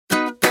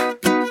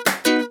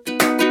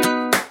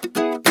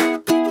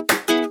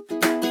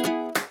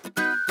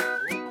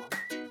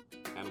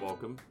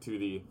to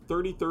the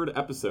 33rd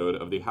episode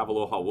of the Have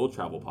Aloha Will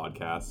Travel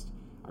podcast.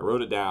 I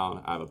wrote it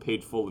down. I have a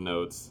page full of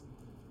notes.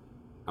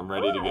 I'm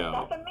ready to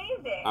go. That's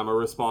amazing. I'm a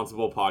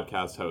responsible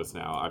podcast host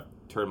now. I've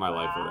turned my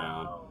life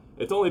around.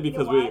 It's only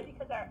because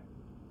Because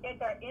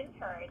it's our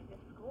intern.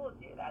 The school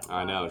do that.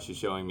 I know, she's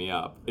showing me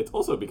up. It's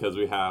also because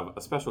we have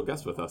a special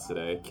guest with us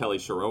today, Kelly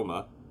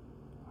Shiroma.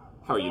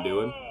 How are you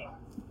doing?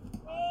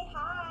 Hey,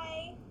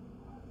 hi.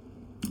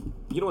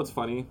 You know what's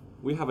funny?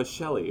 We have a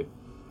Shelly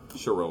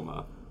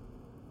Shiroma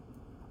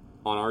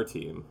on our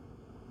team.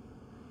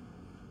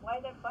 Why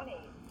is that funny?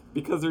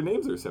 Because their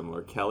names are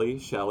similar. Kelly,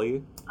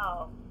 Shelly.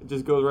 Oh. It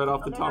just goes right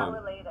off the They're tongue.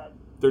 not related.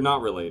 They're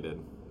not related.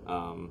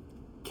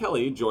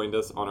 Kelly joined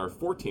us on our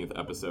 14th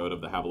episode of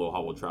the Have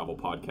Aloha Will Travel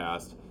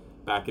podcast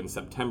back in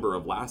September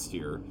of last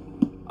year.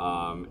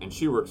 And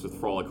she works with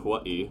Frolic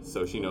Hawaii,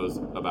 so she knows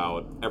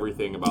about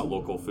everything about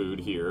local food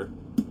here.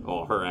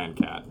 Well, her and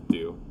Kat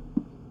do.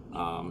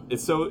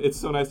 It's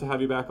so nice to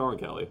have you back on,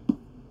 Kelly.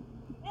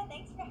 Yeah,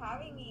 thanks for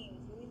having me. I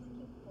was really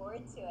looking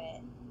forward to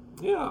it.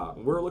 Yeah,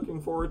 we're looking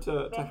forward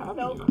to It's having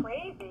so you.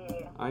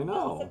 crazy. I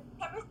know.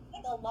 September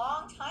seems like a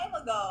long time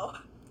ago.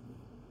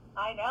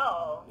 I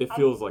know. It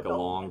feels like a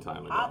long much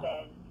time ago.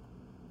 happened.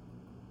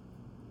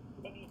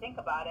 If you think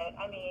about it,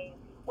 I mean,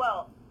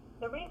 well,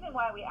 the reason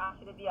why we asked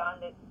you to be on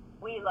this,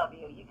 we love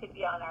you. You could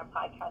be on our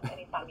podcast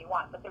anytime you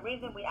want. But the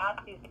reason we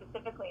asked you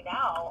specifically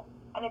now,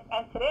 and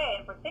today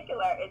in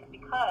particular, is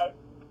because,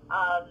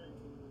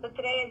 so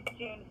today is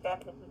June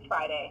 5th. This is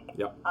Friday.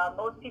 Yep.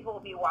 Most people will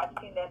be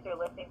watching this or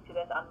listening to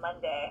this on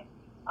Monday.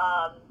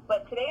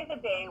 But today is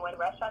a day when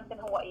restaurants in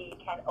Hawaii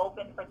can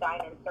open for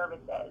dine-in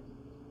services.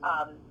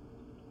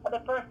 For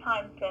the first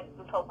time since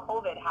this whole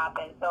COVID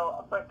happened.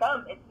 So for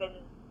some, it's been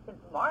since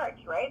March,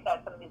 right,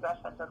 that some of these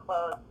restaurants are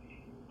closed.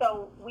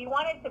 So we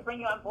wanted to bring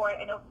you on board.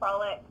 I know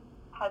Frolic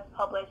has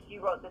published,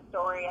 you wrote the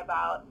story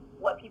about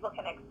what people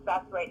can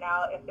expect right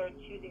now if they're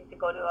choosing to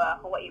go to a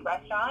Hawaii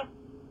restaurant.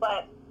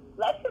 But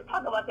let's just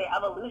talk about the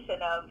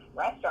evolution of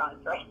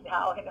restaurants right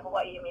now in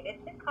Hawaii. I mean,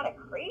 it's just kind of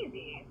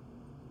crazy.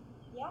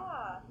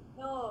 Yeah.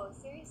 No,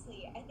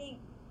 seriously. I think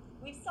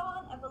we saw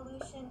an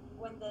evolution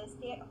when the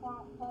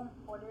stay-at-home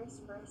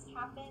orders first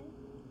happened.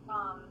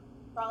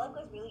 Frolic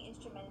was really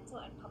instrumental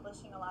in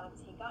publishing a lot of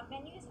takeout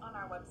menus on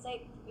our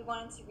website. We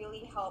wanted to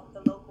really help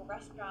the local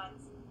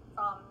restaurants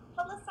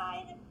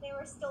publicize if they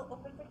were still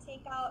open for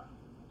takeout,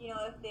 you know,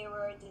 if they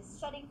were just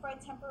shutting for a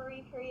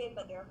temporary period,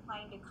 but they're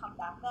planning to come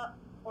back up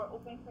or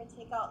open for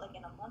takeout like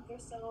in a month or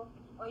so.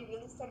 And we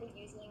really started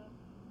using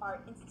our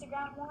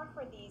Instagram more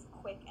for these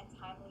quick and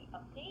timely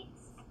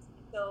updates.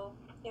 So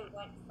it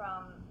went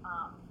from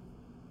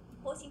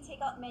posting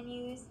takeout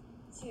menus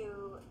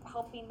to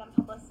helping them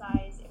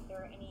publicize if there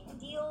are any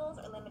deals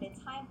or limited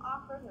time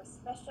offers or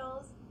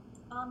specials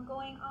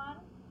going on.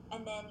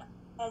 And then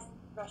as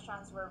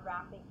restaurants were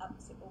ramping up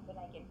to open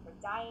again for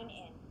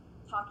dine-in,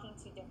 talking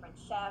to different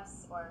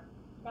chefs or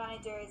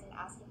managers and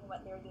asking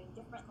what they were doing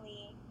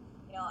differently,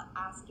 you know,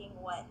 asking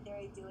what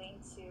they're doing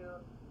to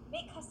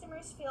make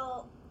customers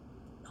feel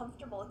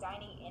comfortable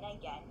dining in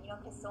again, you know,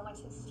 because so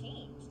much has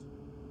changed.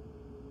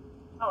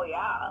 Oh,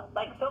 yeah.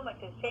 Like, so much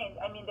has changed.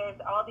 I mean, there's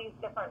all these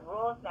different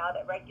rules now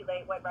that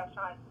regulate what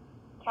restaurants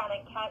can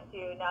and can't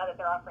do now that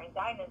they're offering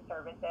dine-in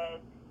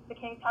services. So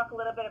can you talk a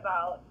little bit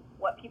about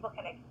what people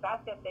can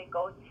expect if they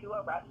go to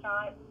a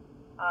restaurant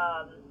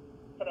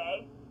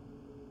today?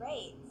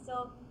 Right.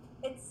 So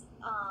it's,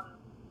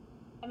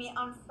 I mean,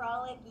 on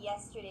Frolic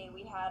yesterday,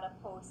 we had a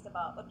post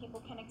about what people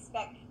can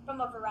expect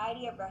from a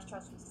variety of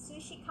restaurants, from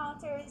sushi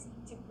counters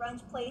to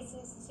brunch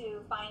places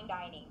to fine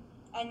dining.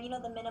 And, you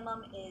know, the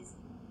minimum is,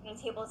 you know,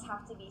 tables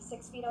have to be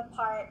 6 feet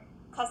apart.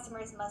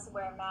 Customers must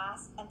wear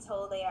masks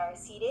until they are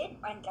seated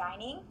and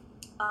dining.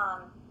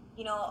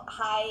 You know,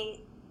 I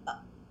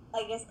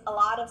guess a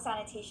lot of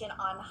sanitation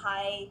on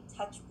high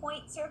touch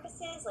point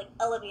surfaces like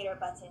elevator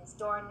buttons,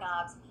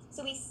 doorknobs.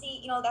 So we see,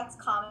 you know, that's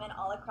common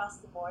all across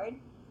the board.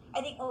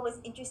 I think what was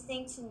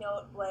interesting to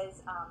note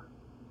was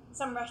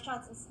some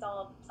restaurants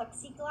installed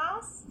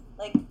plexiglass,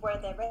 like where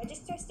the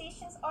register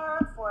stations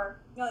are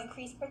for, you know,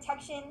 increased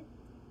protection.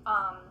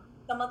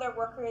 Some other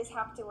workers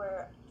have to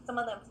wear, some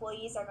of the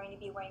employees are going to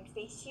be wearing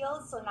face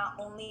shields, so not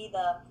only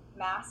the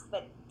mask,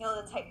 but, you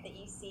know, the type that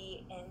you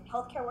see in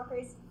healthcare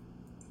workers.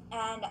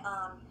 And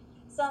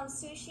some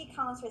sushi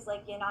counters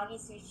like Yanagi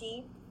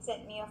Sushi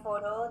sent me a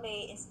photo.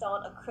 They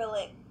installed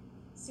acrylic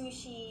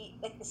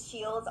sushi, like the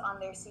shields on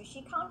their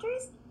sushi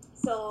counters.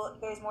 So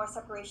there's more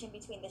separation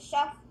between the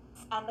chef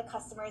and the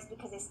customers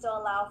because they still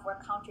allow for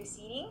counter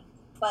seating,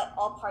 but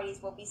all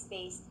parties will be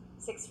spaced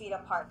 6 feet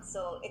apart.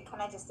 So it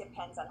kind of just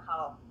depends on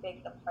how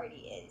big the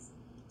party is.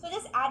 So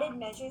just added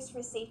measures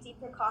for safety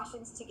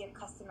precautions to give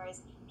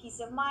customers peace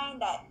of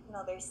mind that, you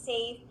know, they're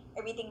safe,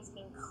 everything's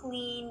being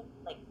cleaned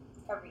like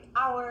every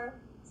hour.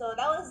 So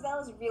that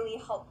was really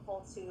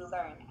helpful to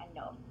learn and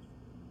know.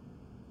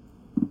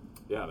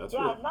 Yeah, that's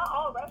Yeah, really... not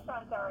all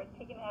restaurants are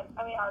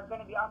are going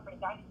to be offering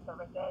dining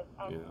services,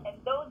 and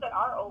those that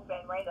are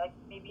open, right? Like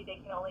maybe they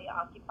can only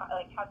have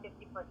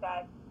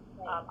 50%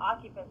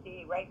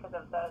 occupancy, right, because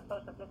of the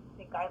social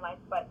distancing guidelines.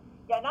 But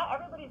Yeah, not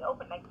everybody's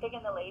open. Like Pig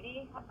and the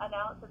Lady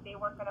announced that they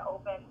weren't going to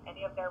open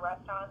any of their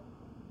restaurants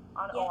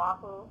on Yeah.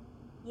 Oahu.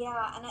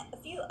 Yeah, and a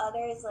few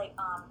others, like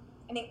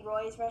I think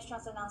Roy's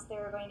restaurants announced they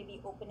were going to be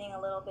opening a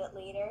little bit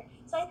later.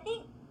 So I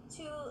think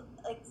too,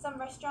 like some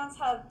restaurants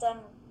have done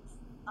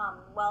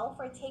well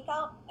for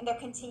takeout, and they're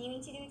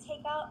continuing to do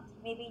takeout.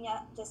 Maybe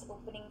not just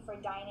opening for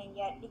dine-in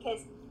yet,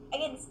 because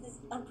again, this is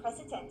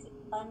unprecedented.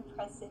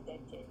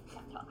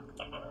 Can't talk.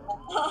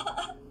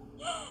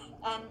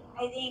 And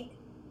I think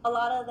a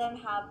lot of them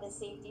have the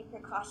safety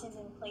precautions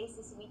in place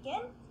this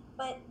weekend,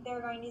 but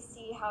they're going to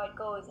see how it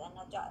goes and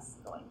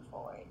adjust going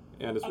forward.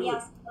 And it's And really...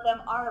 yes, some of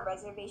them are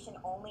reservation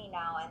only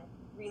now and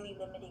really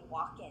limiting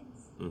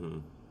walk-ins.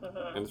 And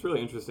it's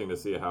really interesting to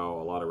see how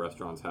a lot of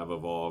restaurants have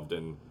evolved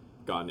and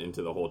gotten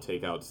into the whole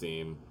takeout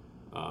scene.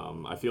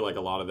 I feel like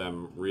a lot of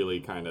them really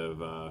kind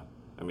of,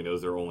 it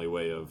was their only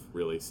way of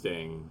really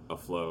staying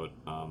afloat.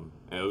 And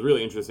it was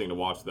really interesting to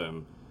watch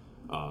them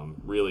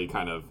really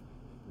kind of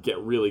get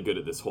really good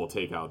at this whole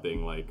takeout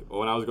thing. Like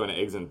when I was going to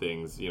Eggs and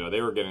Things, they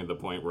were getting to the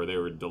point where they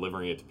were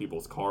delivering it to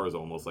people's cars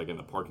almost like in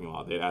the parking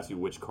lot. They'd ask you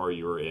which car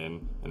you were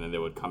in, and then they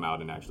would come out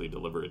and actually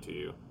deliver it to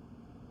you.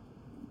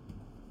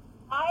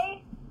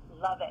 I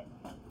love it.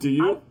 Do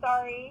you? I'm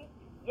sorry.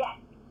 Yes.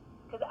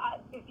 Because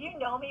if you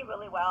know me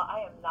really well,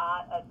 I am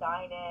not a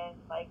dine-in,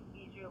 like,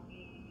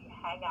 leisurely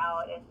hang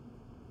out and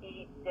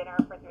eat dinner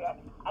for 3 hours.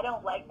 I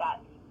don't like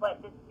that.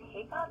 But this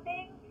takeout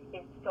thing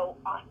is so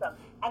awesome.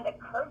 And the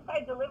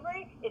curbside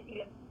delivery is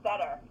even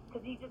better.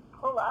 Because you just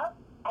pull up,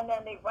 and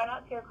then they run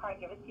out to your car and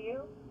give it to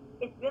you.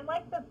 It's been,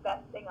 like, the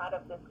best thing out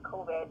of this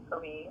COVID for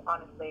me,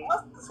 honestly.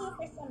 Also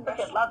for some I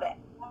restaurants. love it.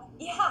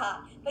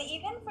 Yeah, but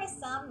even for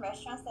some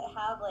restaurants that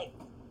have, like,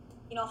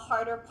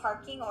 harder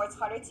parking or it's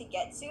harder to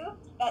get to,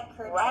 that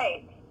curbside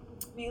Right.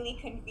 is really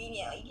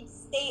convenient. Like, you can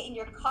stay in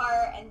your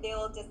car and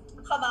they'll just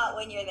come out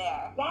when you're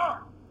there. Yeah.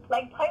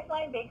 Like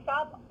Pipeline Bake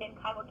Shop in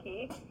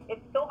Kaimuki,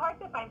 it's so hard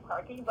to find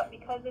parking, but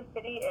because the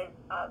city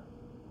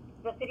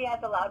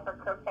has allowed for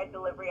curbside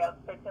delivery of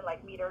certain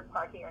like metered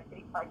parking or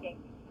city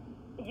parking,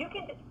 you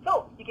can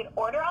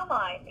order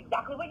online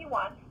exactly what you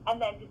want, and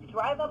then just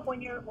drive up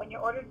when you're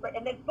ordered,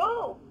 and then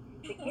boom,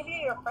 they give you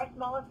your fresh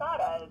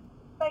malasadas.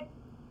 It's like,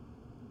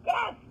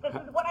 yes, this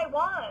is what I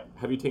want.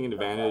 Have you taken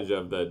advantage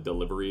of the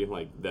delivery,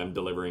 like them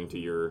delivering to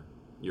your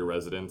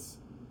residence?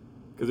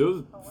 Because it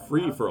was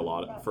free for a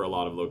lot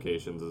of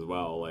locations as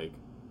well. Like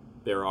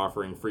they were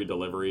offering free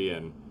delivery,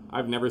 and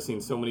I've never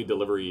seen so many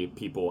delivery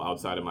people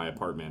outside of my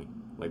apartment.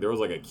 Like there was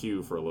like a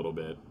queue for a little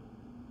bit.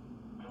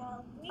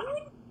 Well, we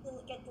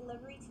wouldn't get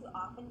delivery too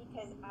often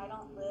because I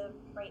don't live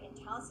right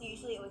in town, so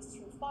usually it was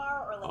too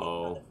far or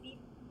like the fee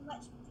too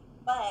much.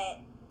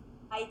 But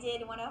I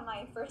did one of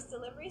my first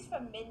deliveries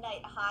from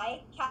Midnight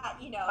High, Kat,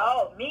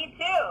 Oh, me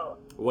too.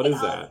 What is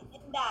I that?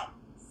 was in that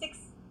 6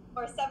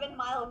 or 7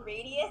 mile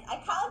radius.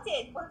 I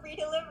counted for free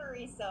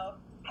delivery, so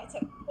I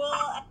took full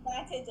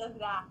advantage of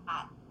that.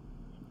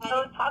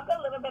 So talk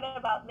a little bit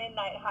about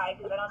Midnight High,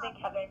 because I don't think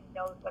Kevin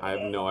knows what it is.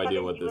 I have no idea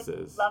Kevin, what you this would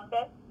is. Love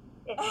this.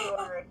 If you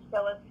were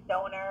still a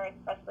stoner,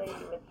 especially,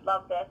 you would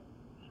love this.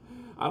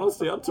 I don't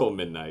stay up till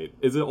midnight.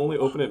 Is it only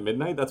open at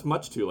midnight? That's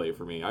much too late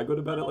for me. I go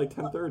to bed at like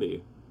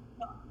 10:30.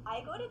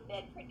 I go to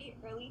bed pretty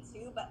early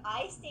too, but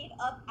I stayed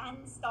up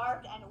and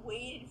starved and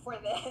waited for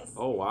this.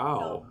 Oh wow.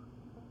 So,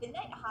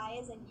 Midnight High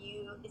is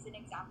an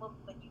example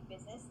of a new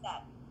business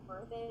that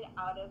birthed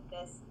out of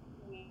this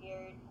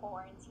weird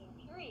quarantine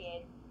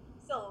period.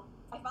 So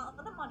I found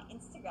them on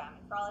Instagram,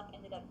 and Frolic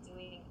ended up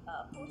doing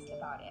a post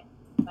about it.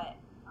 But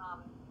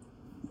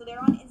so they're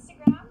on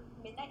Instagram,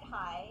 Midnight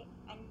High,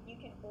 and you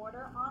can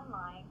order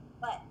online.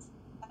 But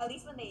at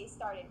least when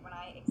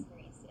I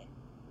experienced it,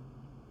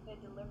 the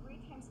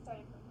delivery time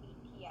started from 8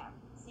 p.m.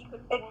 So you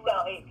could. It's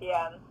still 8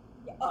 p.m.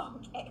 Yeah, oh,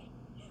 okay.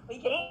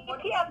 8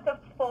 p.m. to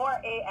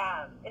 4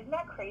 a.m. Isn't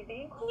that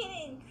crazy?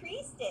 It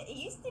increased it. It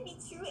used to be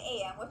 2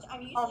 a.m., which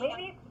I'm usually. Oh,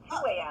 maybe it's 2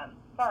 a.m.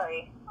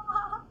 Sorry.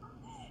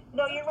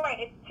 No, you're right.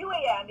 It's 2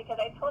 a.m. because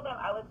I told them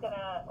I was going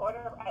to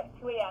order at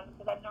 2 a.m.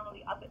 because I'm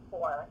normally up at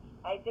 4.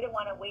 I didn't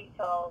want to wait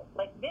till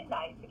like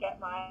midnight to get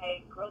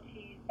my grilled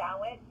cheese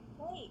sandwich.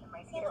 Wait, and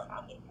my so Peter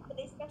Pan.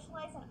 they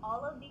specialize in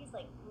all of these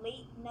like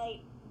late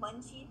night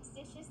munchies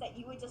dishes that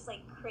you would just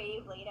like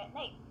crave late at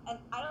night. And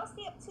I don't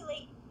stay up too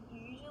late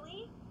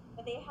usually,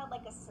 but they had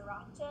like a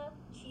sriracha,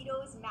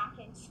 Cheetos, mac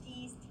and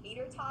cheese,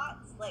 tater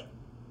tots, like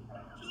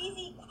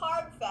cheesy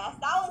carb fest.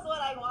 That was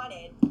what I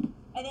wanted.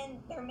 And then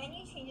their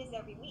menu changes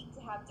every week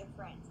to have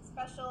different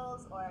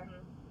specials, or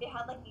they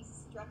had like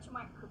these stretch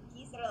mark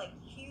cookies that are like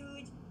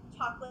huge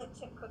chocolate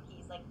chip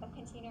cookies. Like the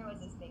container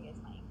was as big as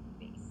my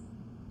face.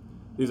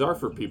 These are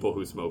for people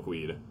who smoke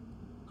weed.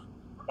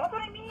 That's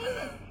what I mean.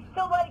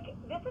 So like,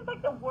 this is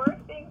like the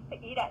worst things to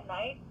eat at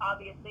night,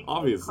 obviously.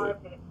 Obviously. It's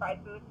carbs and it's fried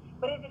food.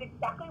 But is it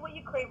exactly what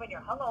you crave when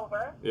you're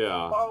hungover?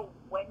 Yeah. Or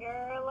when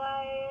you're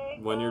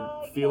like... When you're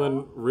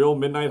feeling real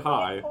midnight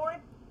high.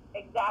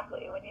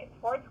 Exactly. When it's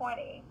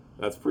 4:20.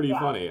 That's pretty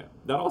funny.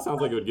 That all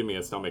sounds like it would give me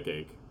a stomach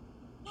ache.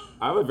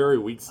 I have a very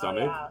weak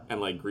stomach, and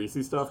like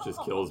greasy stuff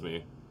just kills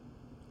me.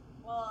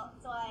 Well,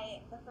 so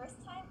the first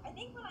time, I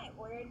think when I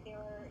ordered ordered, they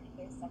were in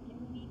their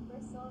second week or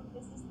so of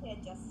business. They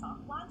had just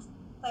soft launched.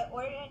 So I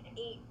ordered at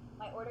 8.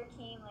 My order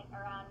came like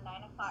around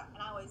 9 o'clock,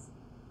 and I was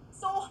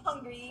so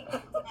hungry.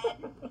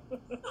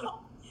 And so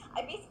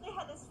I basically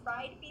had this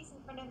fried piece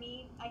in front of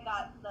me. I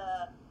got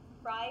the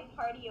fry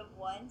party of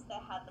ones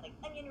that had like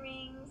onion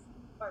rings,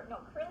 or no,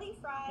 curly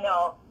fries,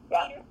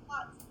 tater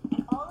tots,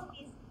 and all of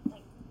these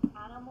like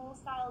animal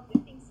style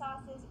dipping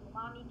sauces,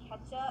 umami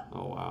ketchup.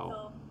 Oh wow.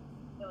 So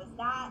there was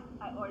that.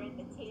 I ordered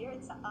the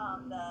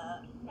the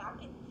mac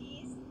and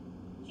cheese,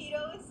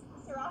 Cheetos,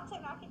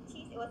 sriracha mac and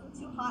cheese. It wasn't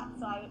too hot,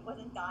 so I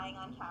wasn't dying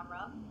on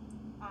camera.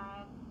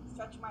 And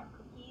Stretch Mark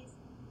cookies,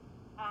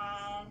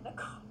 and the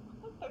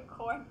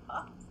corn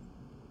puffs.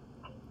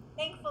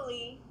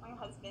 Thankfully, my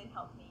husband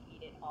helped me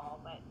eat it all,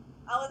 but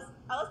I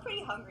was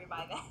pretty hungry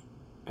by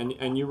then.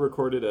 And you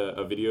recorded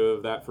a video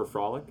of that for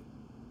Frolic?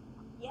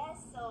 Yes,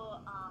 so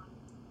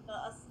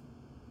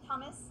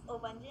Thomas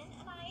Obunjan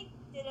and I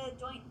did a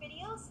joint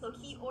video. So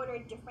he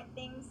ordered different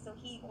things. So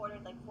he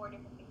ordered like 4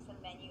 different things from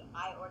the menu.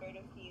 I ordered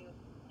a few,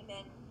 and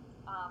then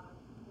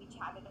we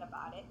chatted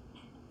about it.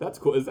 That's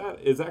cool. Is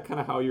that kind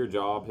of how your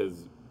job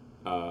has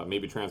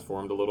maybe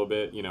transformed a little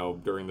bit? You know,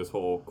 during this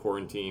whole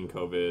quarantine,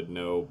 COVID,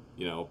 no,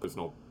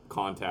 personal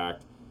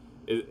contact.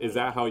 Is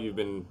that how you've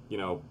been,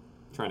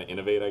 trying to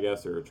innovate, I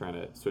guess, or trying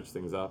to switch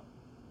things up?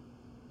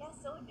 Yeah,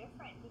 so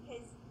different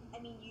because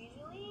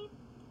usually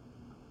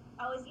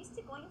I was used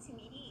to going to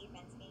media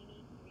events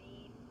maybe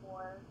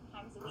 3-4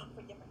 times a week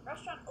for different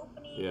restaurant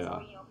openings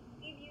or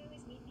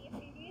previews, media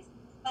previews.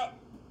 But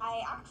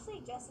I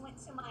actually just went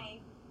to my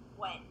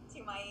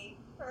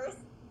first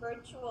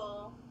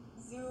virtual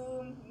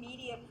Zoom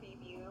media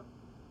preview.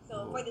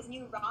 So for this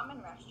new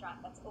ramen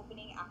restaurant that's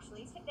opening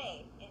actually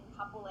today in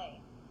Kapolei.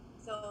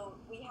 So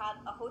we had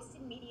a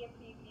hosted media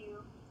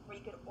preview where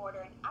you could order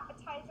an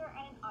appetizer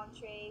and an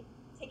entree,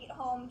 take it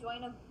home,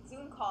 join a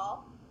Zoom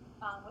call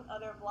with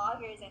other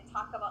bloggers and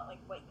talk about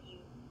like what you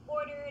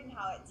ordered and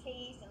how it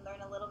tastes and learn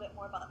a little bit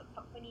more about the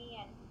company.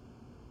 And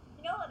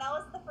that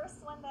was the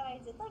first one that I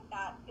did like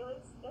that. It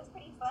was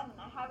pretty fun, and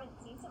I haven't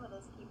seen some of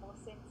those people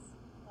since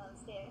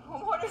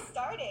stay-at-home order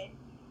started.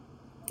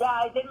 Yeah,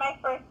 I did my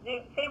first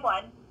Zoom,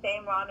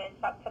 same ramen,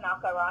 Chuck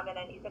Tanaka ramen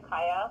and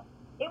izakaya.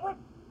 It was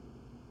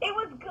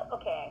good.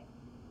 Okay,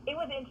 it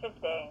was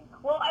interesting.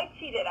 Well, I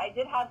cheated. I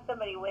did have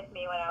somebody with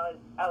me when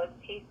I was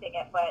tasting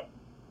it, but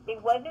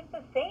it wasn't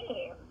the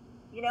same.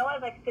 I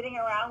was like sitting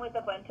around with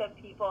a bunch of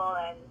people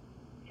and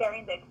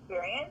sharing the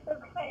experience. It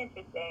was kind of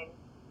interesting.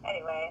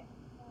 Anyway.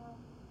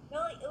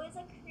 No, it was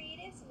a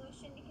creative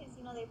solution because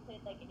they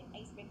played like an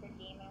icebreaker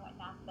game and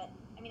whatnot. But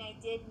I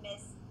did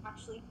miss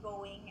actually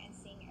going and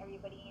seeing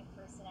everybody in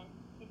person and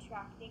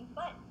interacting.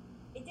 But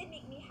it did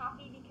make me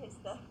happy because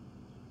the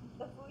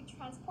food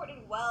transported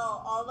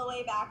well all the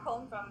way back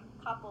home from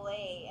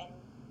Kapolei, and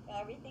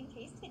everything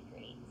tasted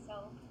great.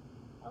 So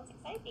that was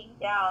exciting.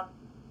 Yeah,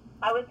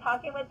 I was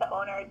talking with the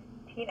owner,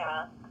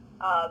 Tina,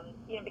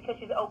 because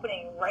she's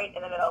opening right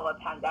in the middle of a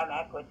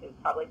pandemic, which is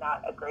probably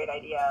not a great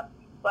idea.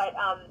 But,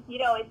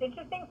 it's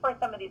interesting for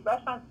some of these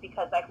restaurants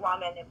because, like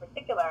ramen in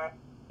particular,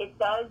 it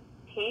does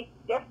taste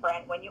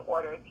different when you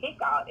order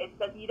takeout.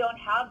 You don't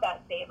have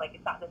that same,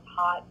 it's not this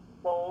hot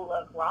bowl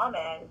of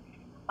ramen.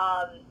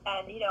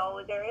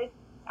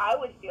 I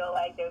would feel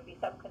like there would be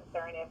some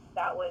concern if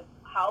that was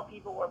how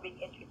people were being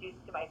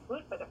introduced to my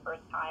food for the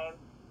first time,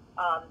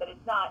 that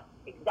it's not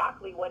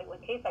exactly what it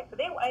would taste like. So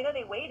I know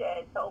they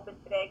waited to open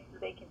today so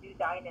they can do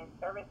dine-in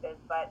services,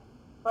 but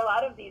for a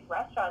lot of these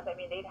restaurants,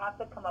 they'd have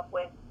to come up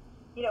with,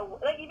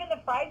 like even the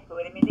fried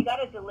food. They got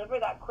to deliver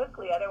that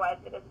quickly, otherwise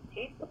it doesn't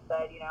taste as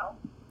good,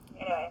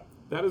 Anyway.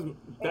 That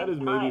is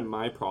maybe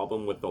my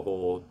problem with the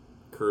whole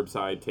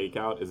curbside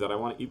takeout is that I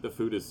want to eat the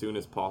food as soon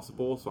as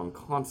possible, so I'm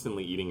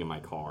constantly eating in my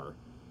car.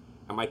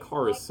 And my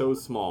car is so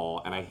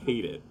small, and I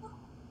hate it.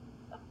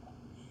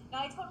 No,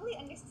 I totally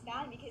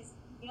understand because,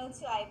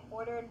 too, I've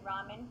ordered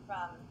ramen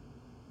from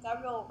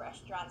several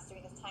restaurants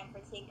during this time for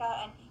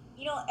takeout, and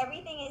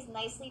everything is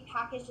nicely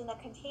packaged in the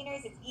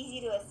containers. It's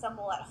easy to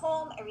assemble at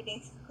home.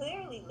 Everything's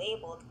clearly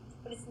labeled,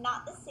 but it's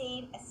not the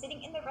same as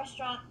sitting in the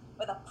restaurant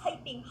with a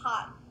piping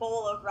hot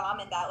bowl of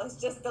ramen that was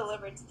just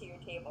delivered to your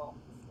table.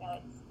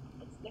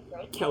 It's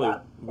different. Kelly,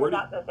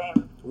 not the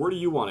same. Where do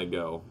you want to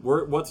go?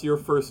 What's your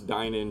first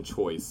dine-in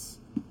choice?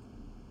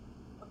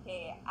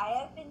 Okay, I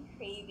have been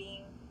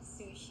craving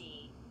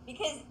sushi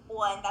because,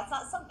 one, that's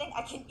not something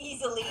I can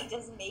easily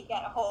just make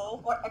at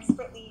home or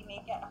expertly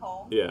make at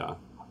home. Yeah.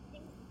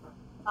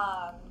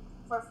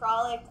 For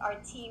Frolic, our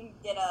team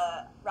did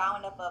a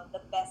roundup of the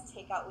best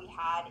takeout we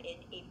had in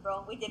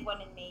April. We did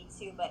one in May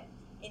too, but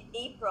in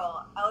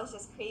April, I was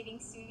just craving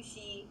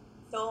sushi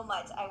so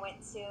much. I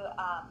went to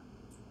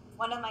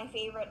one of my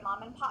favorite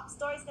mom and pop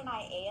stores in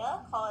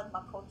Aiea called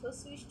Makoto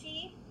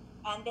Sushi,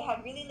 and they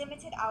had really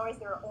limited hours.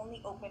 They were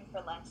only open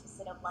for lunch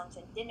instead of lunch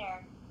and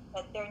dinner,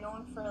 but they're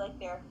known for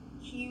their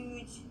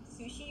huge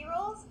sushi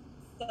rolls.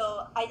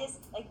 So I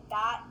just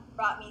that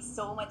brought me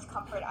so much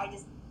comfort. I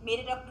just made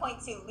it a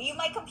point to leave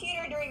my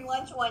computer during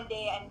lunch one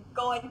day and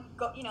go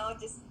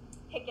just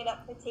pick it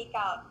up for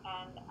takeout.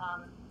 And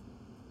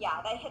yeah,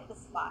 that hit the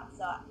spot.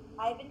 So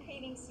I've been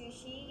craving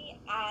sushi,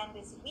 and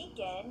this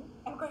weekend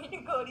I'm going to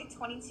go to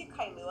 22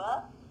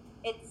 Kailua.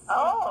 It's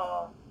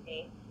Oh.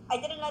 I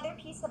did another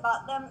piece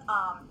about them.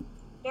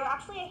 They're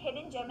actually a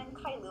hidden gem in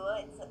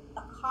Kailua. It's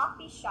a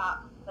coffee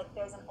shop, but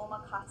there's an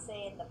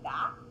omakase in the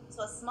back.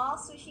 So a small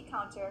sushi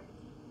counter.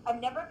 I've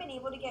never been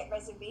able to get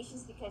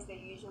reservations because they're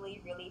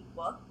usually really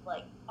booked,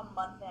 like a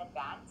month in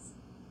advance.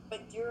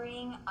 But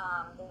during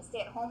the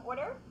stay-at-home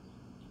order,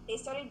 they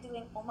started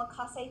doing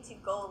omakase to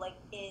go, like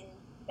in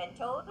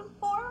bento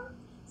form.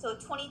 So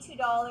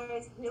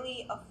 $22,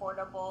 really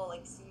affordable,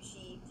 like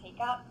sushi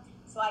takeout.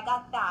 So I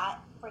got that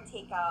for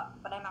takeout,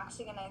 but I'm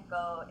actually gonna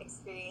go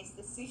experience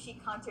the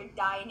sushi counter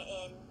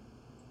dine-in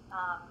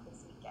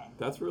this weekend.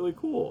 That's really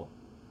cool.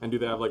 And do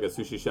they have like a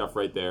sushi chef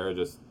right there,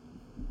 just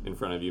in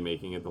front of you,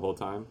 making it the whole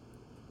time?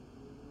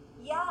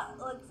 Yeah,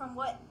 like from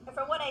what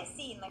I've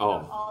seen, like Oh.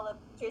 from all the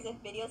pictures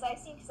and videos I've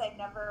seen, because I've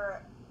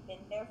never been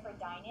there for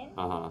dine-in.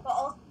 Uh-huh. But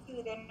also,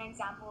 too, they're an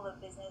example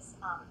of business.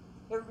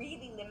 They're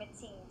really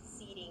limiting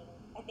seating.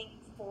 I think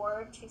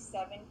 4 to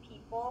 7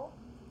 people.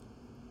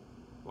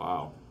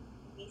 Wow.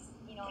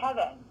 You know.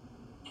 Kevin,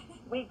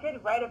 we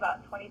did write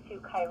about 22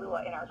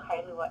 Kailua in our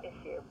Kailua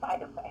issue, by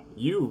the way.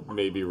 You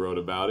maybe wrote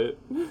about it.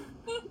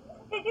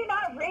 Did you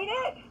not read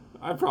it?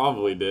 I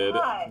probably did.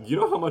 God. You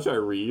know how much I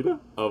read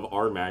of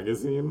our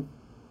magazine?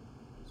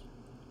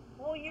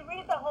 Well, you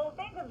read the whole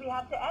thing because we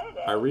have to edit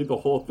it. I read the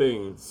whole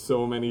thing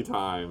so many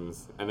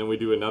times, and then we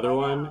do another I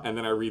one, know. and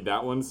then I read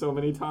that one so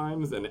many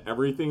times, and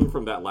everything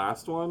from that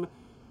last one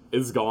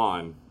is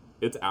gone.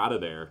 It's out of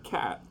there.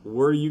 Kat,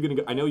 where are you going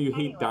to go? I know you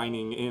hate Anyway.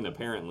 dining in,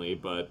 apparently,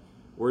 but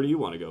where do you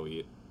want to go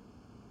eat?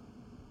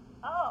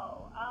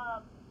 Oh,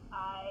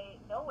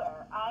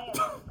 nowhere. I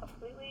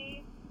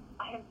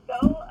am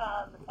so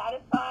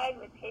satisfied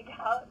with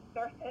takeout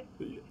service.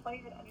 You don't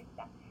even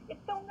understand. It's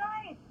so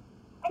nice.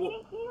 I Well,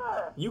 eat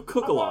here. You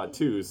cook a And lot, then-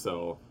 too,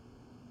 so...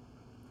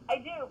 I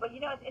do, but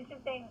it's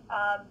interesting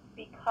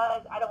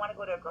because I don't want to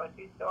go to a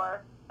grocery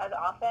store as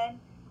often,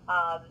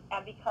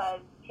 and because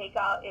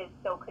takeout is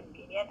so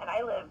convenient, and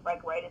I live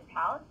like right in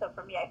town, so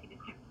for me, I can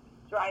just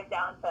drive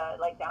down to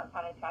like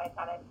downtown and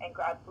Chinatown and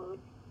grab food.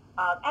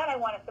 And I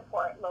want to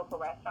support local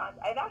restaurants.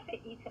 I've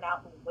actually eaten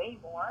out way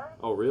more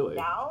Oh, really?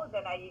 now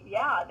than I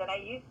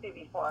used to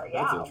before.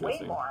 That's Yeah, way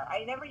interesting. more.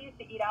 I never used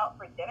to eat out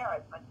for dinner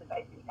as much as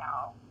I do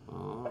now.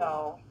 Oh.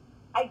 So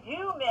I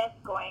do miss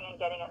going and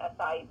getting an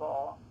acai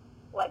bowl,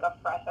 like a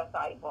fresh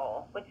acai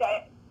bowl, which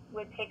I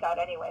would take out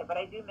anyway. But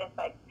I do miss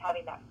like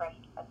having that fresh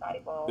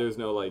acai bowl. There's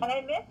no, like... And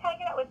I miss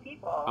hanging out with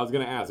people. I was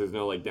going to ask, there's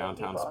no, like,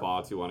 downtown people.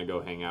 spots you want to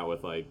go hang out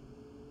with, like,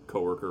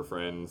 coworker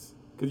friends?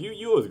 Because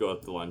you always go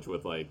out to lunch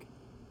with, like,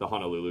 the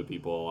Honolulu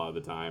people a lot of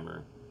the time,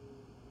 or...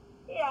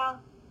 Yeah,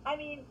 I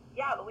mean,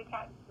 yeah, but we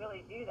can't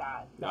really do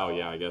that. So, Oh,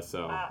 yeah, I guess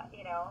so.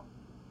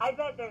 I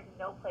bet there's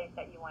no place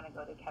that you want to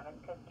go to, Kevin,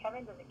 because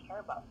Kevin doesn't care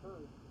about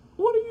food.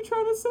 What are you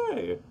trying to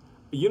say?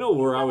 You know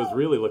where I was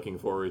really looking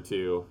forward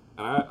to,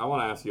 and I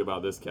want to ask you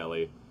about this,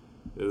 Kelly.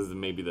 This is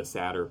maybe the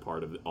sadder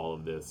part of all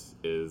of this,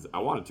 is I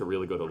wanted to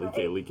really go to Like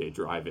Like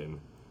Drive-In. You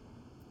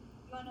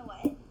wanna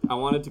what? I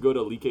wanted to go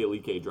to Like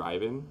Like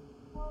Drive-In,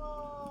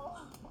 Oh.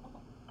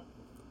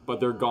 but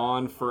they're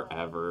gone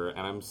forever, and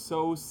I'm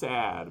so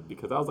sad,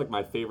 because that was like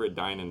my favorite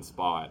dine-in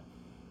spot.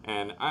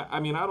 And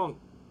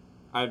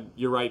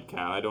you're right,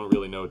 Kat, I don't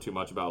really know too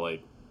much about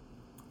like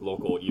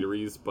local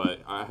eateries, but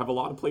I have a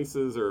lot of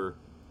places,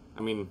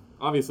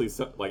 obviously,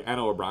 like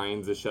Anna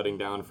O'Brien's is shutting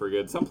down for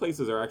good. Some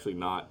places are actually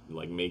not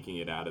like making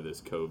it out of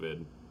this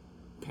COVID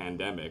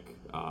pandemic.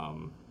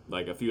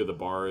 Like a few of the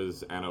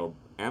bars,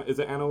 is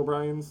it Anna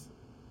O'Brien's?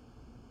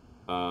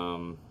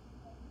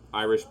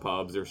 Irish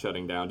pubs are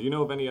shutting down. Do you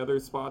know of any other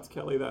spots,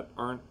 Kelly, that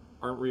aren't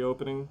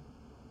reopening?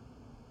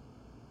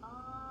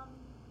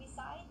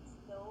 Besides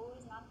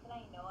those, not that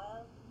I know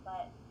of,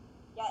 but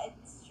yeah,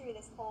 it's true.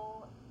 This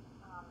whole,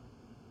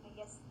 I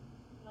guess,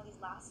 these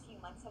last few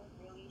months have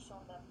really shown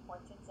the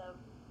importance of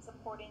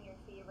supporting your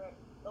favorite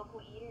local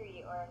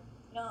eatery. Or,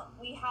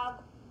 we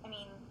have,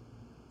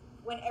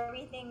 when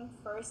everything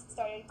first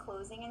started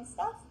closing and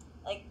stuff,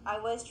 like, I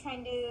was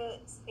trying to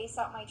space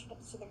out my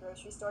trips to the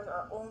grocery stores,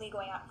 or only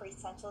going out for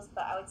essentials,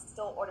 but I would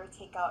still order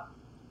takeout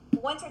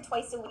once or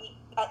twice a week,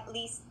 at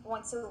least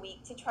once a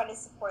week, to try to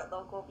support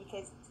local,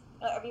 because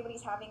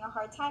everybody's having a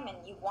hard time, and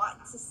you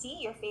want to see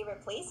your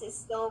favorite places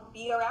still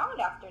be around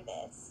after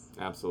this.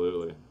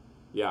 Absolutely.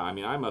 Yeah,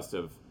 I must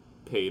have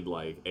paid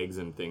like Eggs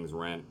and Things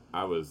rent.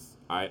 I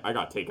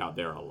got takeout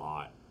there a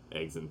lot,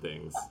 Eggs and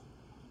Things.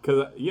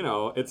 Because,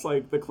 it's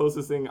like the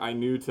closest thing I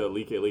knew to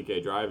Like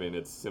Like Drive-In.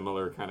 It's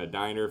similar kind of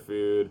diner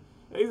food.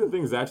 Eggs and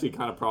Things is actually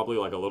kind of probably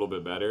like a little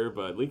bit better,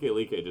 but Like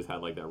Like just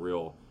had like that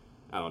real,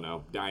 I don't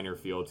know, diner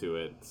feel to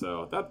it.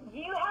 So that...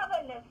 You have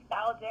a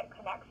nostalgic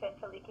connection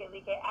to Like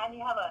Like, and you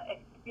have an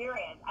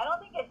experience. I don't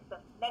think it's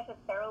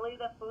necessarily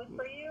the food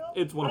for you.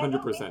 It's 100% And I don't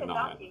mean to not.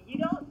 knock you.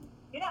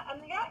 You're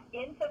not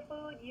into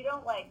food. You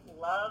don't like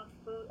love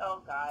food.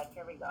 Oh God,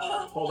 here we go.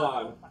 Hold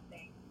on.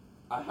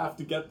 I have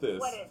to get this.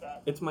 What is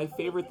it? It's my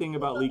favorite thing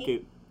about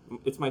Like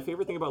it's my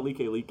favorite thing about Like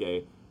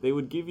Like. They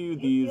would give you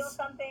Did you feel these.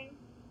 something?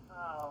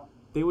 Oh.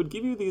 They would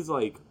give you these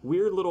like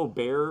weird little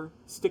bear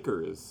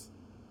stickers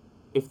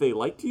if they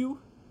liked you.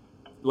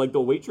 Like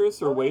the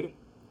waitress or Oh, waiter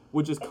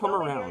would just It's come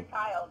only around. your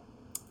child.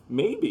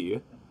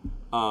 Maybe.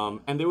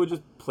 And they would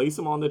just place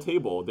them on the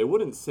table. They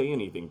wouldn't say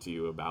anything to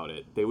you about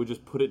it. They would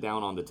just put it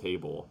down on the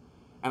table.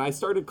 And I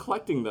started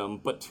collecting them,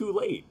 but too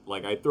late.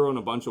 Like, I'd thrown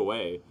a bunch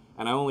away,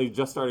 and I only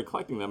just started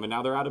collecting them, and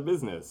now they're out of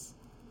business.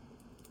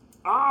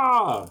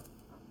 Ah! It's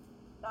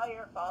all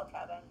your fault,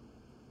 Kevin.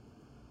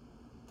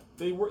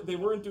 They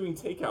weren't doing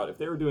takeout. If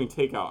they were doing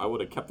takeout, I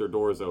would have kept their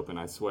doors open,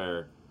 I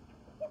swear.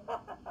 I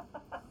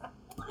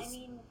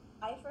mean,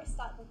 I first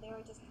thought that they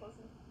were just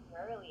closing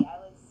temporarily. I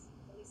was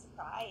really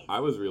surprised. I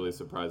was really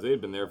surprised. They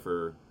had been there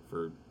for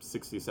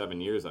 67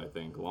 years, I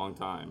think. A long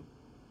time.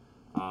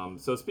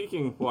 So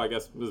speaking, well, I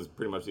guess this is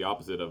pretty much the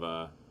opposite of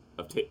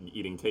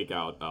eating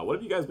takeout. What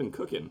have you guys been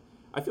cooking?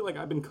 I feel like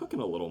I've been cooking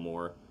a little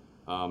more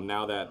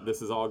now that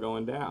this is all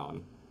going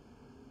down.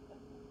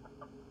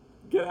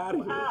 Get out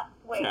of here,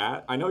 Wait.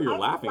 Kat. I know you're I'm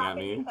laughing at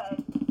me.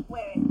 Because,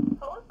 wait,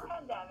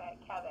 post-pandemic,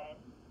 Kevin,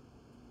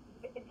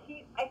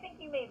 I think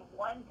you made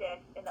one dish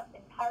in the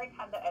entire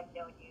time that I've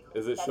known you.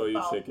 Is it that shoyu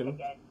involved chicken?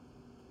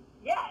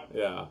 Yes.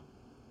 Yeah.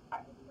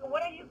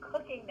 What are you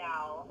cooking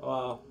now?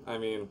 Well, I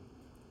mean,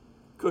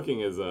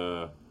 cooking is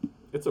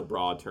it's a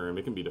broad term.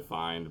 It can be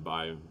defined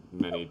by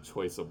many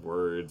choice of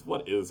words.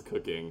 What is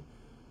cooking?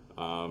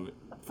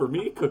 For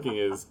me, cooking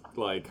is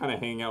like kind of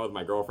hanging out with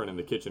my girlfriend in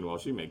the kitchen while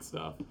she makes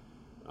stuff.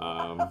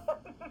 I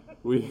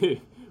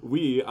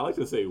like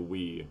to say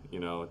we,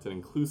 it's an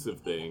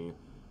inclusive thing.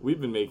 We've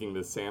been making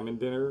this salmon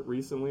dinner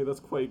recently that's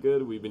quite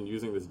good. We've been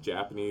using this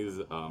Japanese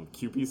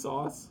Kewpie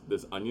sauce,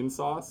 this onion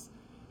sauce.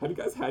 Have you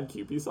guys had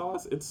Kewpie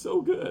sauce? It's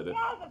so good.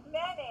 Yes, it's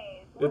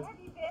mayonnaise. Where have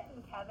you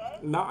been,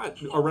 Kevin?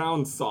 Not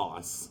around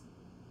sauce.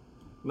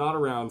 Not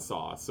around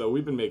sauce. So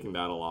we've been making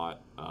that a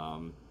lot.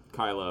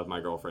 Kyla, my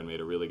girlfriend,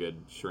 made a really good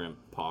shrimp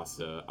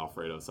pasta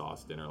Alfredo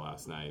sauce dinner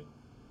last night.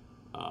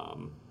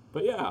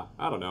 But yeah,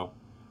 I don't know.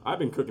 I've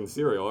been cooking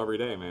cereal every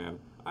day, man.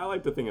 I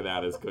like to think of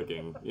that as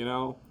cooking.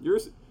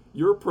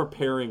 You're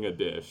preparing a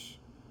dish.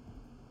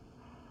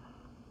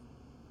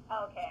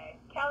 Okay.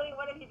 Kelly,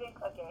 what have you been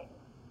cooking?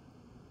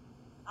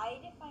 I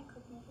define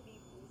cooking pretty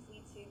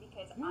loosely too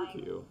because Thank I'm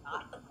you.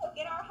 not the cook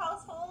in our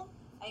household.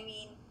 I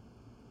mean,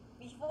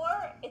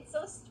 before it's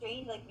so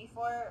strange. Like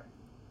before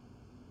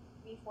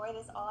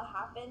this all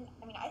happened,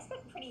 I mean, I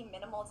spent pretty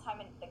minimal time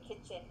in the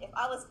kitchen. If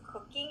I was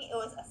cooking, it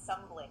was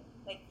assembling.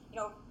 Like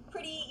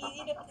pretty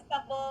easy to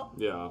assemble.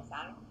 Yeah.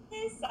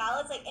 Sandwiches,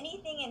 salads, like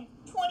anything in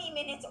 20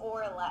 minutes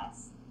or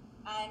less.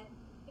 And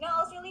I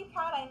was really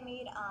proud. I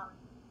made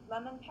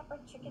lemon pepper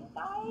chicken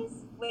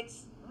thighs, which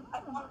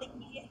I found the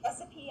easiest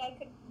recipe I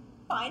could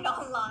find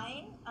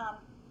online.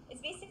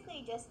 It's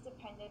basically just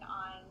dependent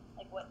on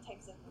like what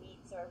types of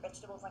meats or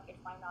vegetables I could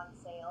find on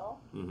sale.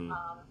 Mm-hmm.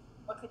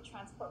 What could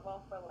transport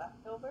well for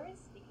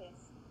leftovers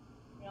because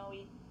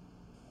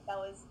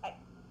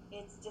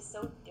it's just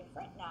so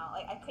different now.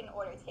 Like I couldn't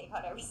order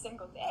takeout every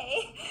single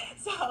day,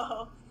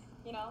 so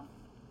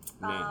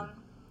Man.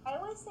 I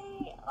would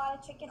say a lot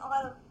of chicken, a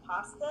lot of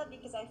pasta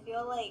because I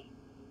feel like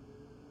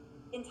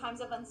in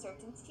times of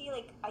uncertainty,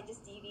 like I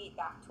just deviate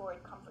back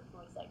toward comfort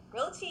foods like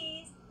grilled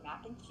cheese,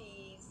 mac and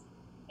cheese,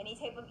 any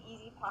type of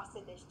easy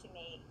pasta dish to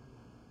make,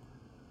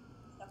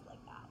 stuff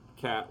like that.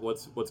 Kat,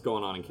 what's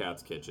going on in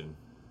Kat's kitchen?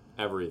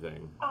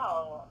 Everything.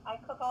 Oh, I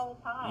cook all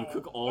the time. You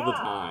cook all the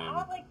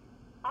time.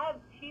 I have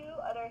 2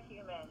 other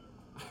humans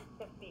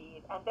to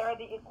feed, and they're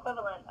the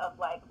equivalent of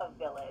like a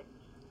village.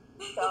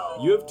 So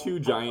You have 2 I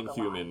giant cook a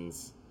lot.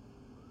 humans.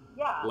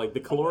 Yeah. Like the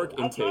caloric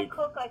I intake. can't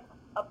cook like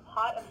a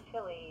pot of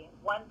chili.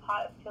 One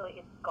pot of chili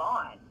is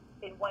gone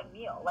in one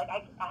meal. Like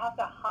I have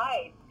to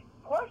hide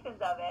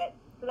portions of it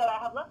so that I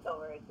have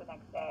leftovers the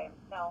next day.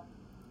 No,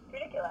 it's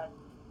ridiculous.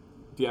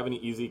 Do you have any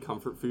easy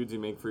comfort foods you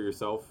make for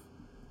yourself?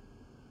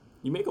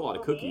 You make a lot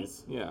of For me?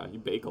 cookies. Yeah, you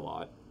bake a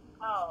lot.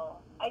 Oh,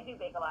 I do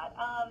bake a lot.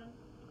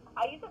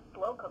 I use a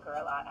slow cooker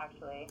a lot,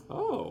 actually.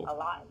 Oh. A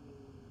lot.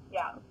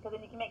 Yeah, because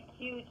then you can make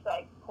huge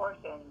like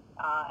portions,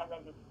 and then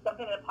just dump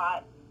it in a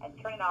pot and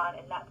turn it on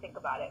and not think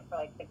about it for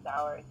like 6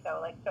 hours. So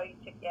like shoyu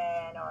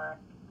chicken or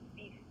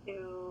beef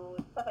stew,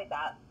 stuff like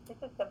that. It's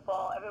just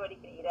simple. Everybody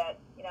can eat it.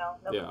 No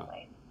Yeah.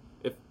 complaints.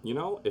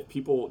 If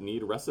people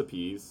need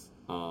recipes,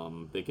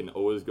 they can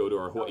always go to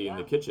our Hawaii in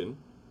the Kitchen.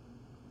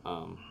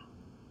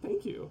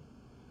 Thank you.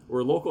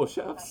 We're local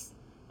chefs.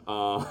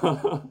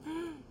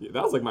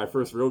 That was like my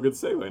first real good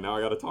segue. Now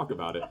I got to talk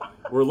about it.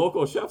 Where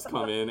local chefs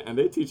come in and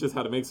they teach us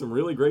how to make some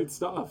really great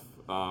stuff.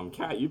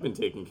 Kat, you've been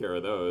taking care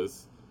of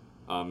those.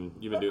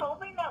 You've been doing.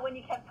 Hoping that when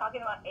you kept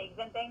talking about eggs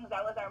and things,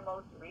 that was our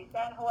most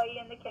recent Hawaii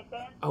in the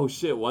Kitchen. Oh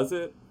shit, was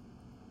it?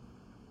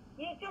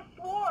 You just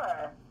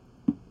swore.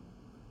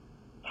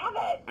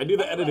 Kevin. I do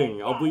the Anyway,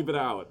 editing. I'll bleep it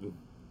out.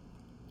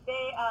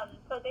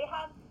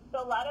 So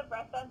a lot of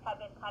restaurants have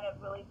been kind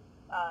of really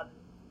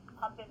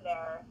pumping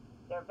their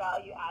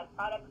value add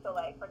products. So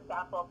like, for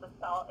example, the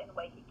salt in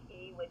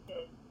Waikiki, which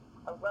is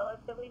a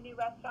relatively new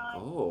restaurant.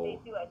 Oh. They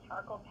do a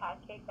charcoal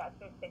pancake. That's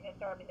their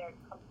signature. I mean,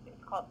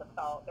 it's called The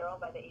Salt. They're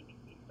owned by the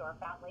ABC Store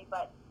family,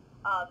 but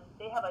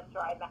they have a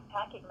dry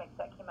pancake mix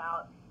that came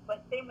out.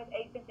 But same with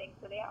eggs and things.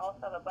 So they also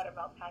have a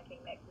buttermilk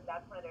pancake mix, and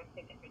that's one of their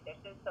signature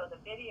dishes. So the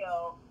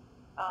video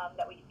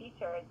that we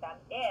featured them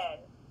in,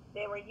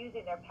 they were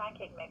using their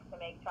pancake mix to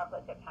make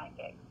chocolate chip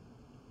pancakes.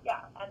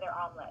 Yeah, and their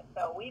omelet.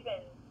 So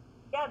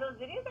those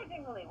videos are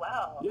doing really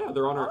well. Yeah,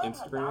 they're on our Alan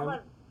Instagram.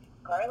 Hazama's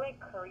garlic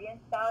Korean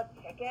style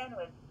chicken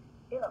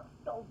it looked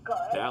so good.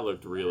 That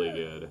looked really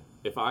good.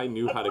 If I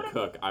knew how to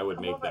cook, I would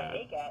make that.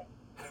 Make it.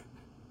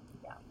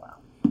 Yeah, well.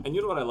 And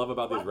you know what I love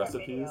about these Watch our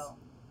recipes? video.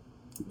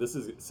 This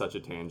is such a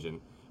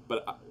tangent,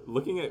 but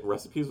looking at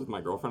recipes with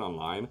my girlfriend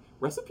online,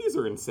 recipes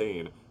are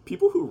insane.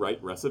 People who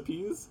write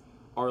recipes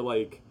are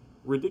like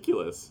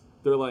ridiculous.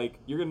 They're like,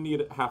 you're gonna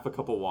need half a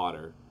cup of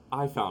water.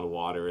 I found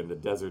water in the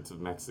deserts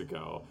of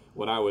Mexico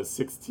when I was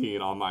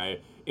 16 on my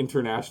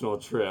international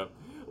trip.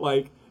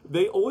 Like,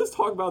 they always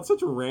talk about such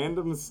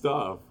random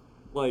stuff.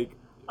 Like,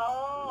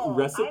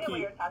 recipe. I know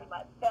what you're talking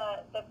about.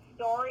 The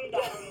story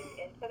that leads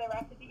into the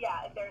recipe,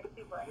 yeah, they're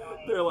super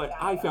annoying. They're like,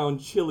 I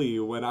found chili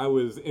when I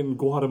was in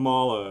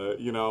Guatemala,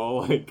 you know?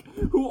 Like,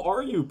 who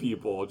are you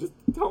people? Just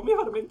tell me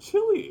how to make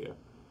chili.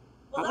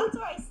 Well, that's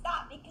where I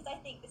stopped because I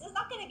think this is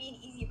not going to be an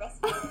easy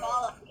recipe to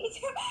follow.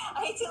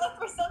 I need to look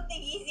for something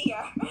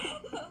easier.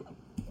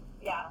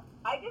 Yeah,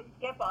 I just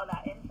skip all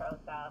that intro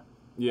stuff.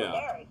 Yeah.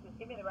 There, just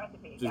give me the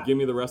recipe. Just give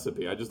me the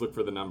recipe. I just look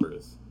for the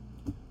numbers.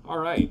 All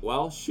right.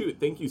 Well, shoot.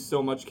 Thank you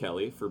so much,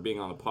 Kelly, for being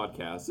on the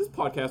podcast. This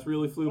podcast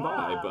really flew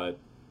by,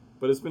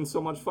 but it's been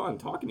so much fun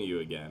talking to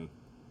you again.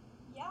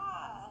 Yeah,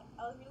 I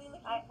was really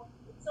looking forward.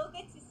 It's so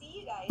good to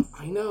see you guys.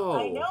 I know.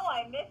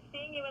 I miss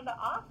seeing you in the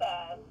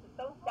office. It's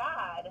so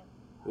sad.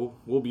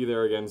 We'll be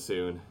there again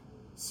soon.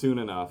 Soon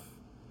enough.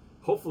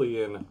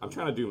 Hopefully I'm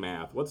trying to do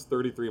math. What's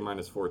 33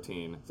 minus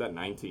 14? Is that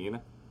 19?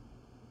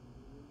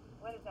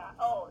 What is that?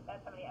 Oh,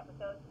 that's how many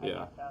episodes? I Yeah.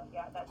 guess so.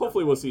 Yeah, that's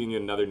Hopefully we'll see you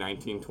in another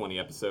 19, 20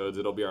 episodes.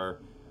 It'll be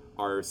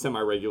our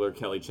semi-regular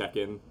Kelly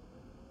check-in.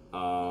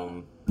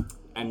 And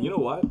you know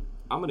what?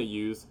 I'm going to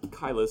use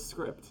Kyla's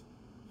script.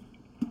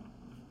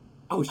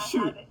 Oh,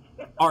 shoot.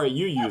 All right,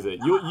 you use it.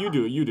 You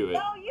do it.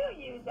 No, you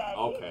use it.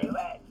 Okay. You do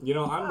it. You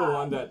know, I'm the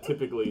one that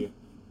typically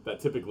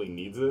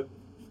needs it,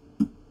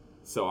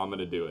 so I'm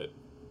gonna do it.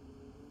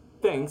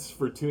 Thanks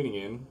for tuning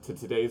in to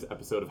today's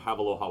episode of Have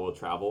Aloha Will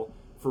Travel.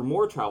 For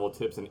more travel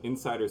tips and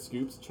insider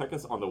scoops, check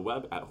us on the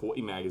web at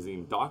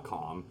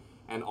hawaiimagazine.com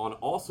and on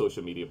all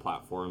social media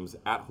platforms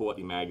at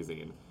Hawaii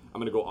Magazine. I'm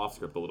gonna go off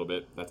script a little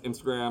bit. That's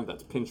Instagram,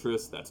 that's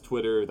Pinterest, that's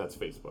Twitter, that's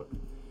Facebook.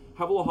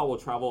 Have Aloha Will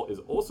Travel is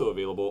also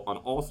available on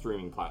all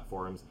streaming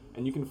platforms,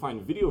 and you can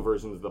find video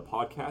versions of the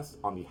podcast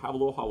on the Have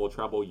Aloha Will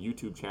Travel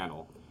YouTube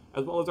channel,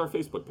 as well as our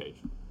Facebook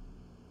page.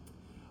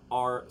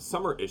 Our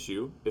summer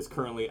issue is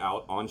currently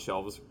out on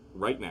shelves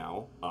right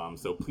now,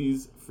 so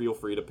please feel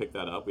free to pick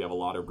that up. We have a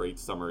lot of great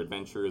summer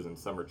adventures and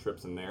summer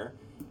trips in there.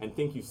 And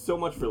thank you so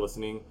much for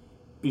listening.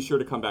 Be sure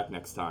to come back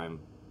next time.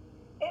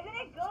 Isn't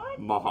it good?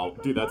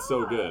 Mahalo. Dude, that's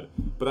so good.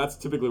 But that's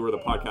typically where the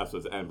podcast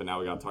was end, but now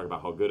we gotta talk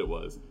about how good it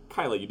was.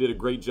 Kyla, you did a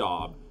great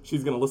job.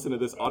 She's gonna listen to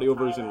this audio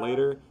version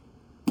later.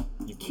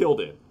 You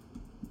killed it.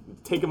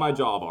 Taking my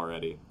job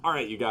already. All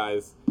right, you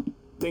guys.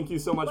 Thank you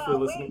so much for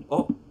listening.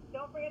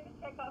 Don't forget to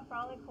check out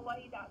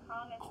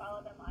frolichawaii.com and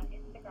follow them on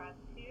Instagram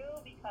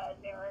too, because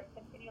they're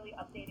continually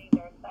updating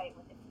their site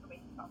with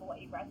information on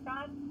Hawaii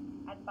restaurants.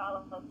 And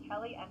follow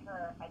Kelly and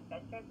her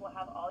adventures. We'll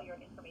have all your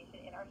information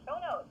in our show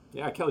notes.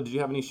 Yeah, Kelly, did you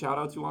have any shout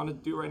outs you want to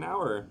do right now,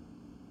 or?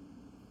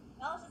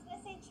 No, I was just going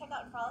to say check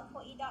out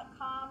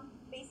frolichawaii.com,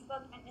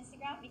 Facebook, and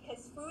Instagram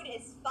because food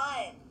is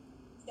fun.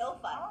 Still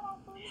fun. Oh,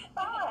 food is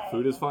fun.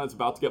 Food is fun. It's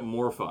about to get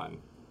more fun.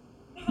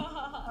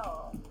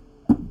 Oh.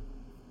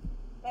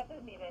 That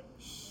doesn't even,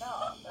 no,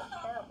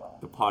 that's terrible.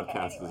 The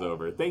podcast is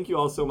over. Thank you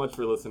all so much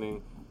for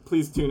listening.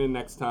 Please tune in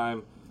next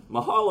time.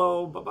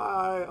 Mahalo.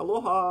 Bye-bye.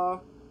 Aloha.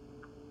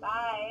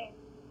 Bye.